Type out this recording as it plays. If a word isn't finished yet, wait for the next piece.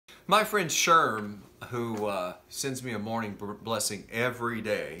My friend Sherm, who sends me a morning blessing every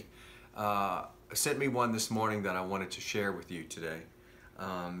day, sent me one this morning that I wanted to share with you today.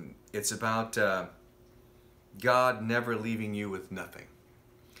 It's about God never leaving you with nothing.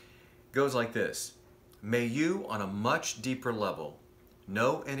 It goes like this. May you, on a much deeper level,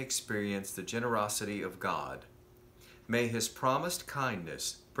 know and experience the generosity of God. May His promised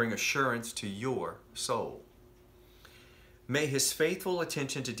kindness bring assurance to your soul. May His faithful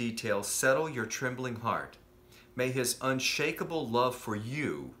attention to detail settle your trembling heart. May His unshakable love for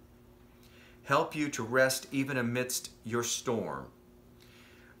you help you to rest even amidst your storm.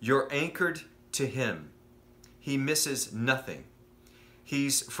 You're anchored to Him. He misses nothing.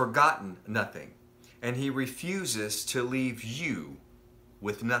 He's forgotten nothing. And He refuses to leave you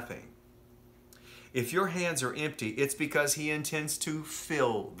with nothing. If your hands are empty, it's because He intends to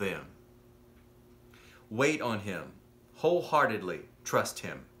fill them. Wait on Him. Wholeheartedly trust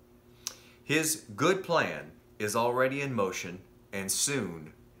Him. His good plan is already in motion, and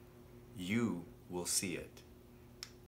soon you will see it.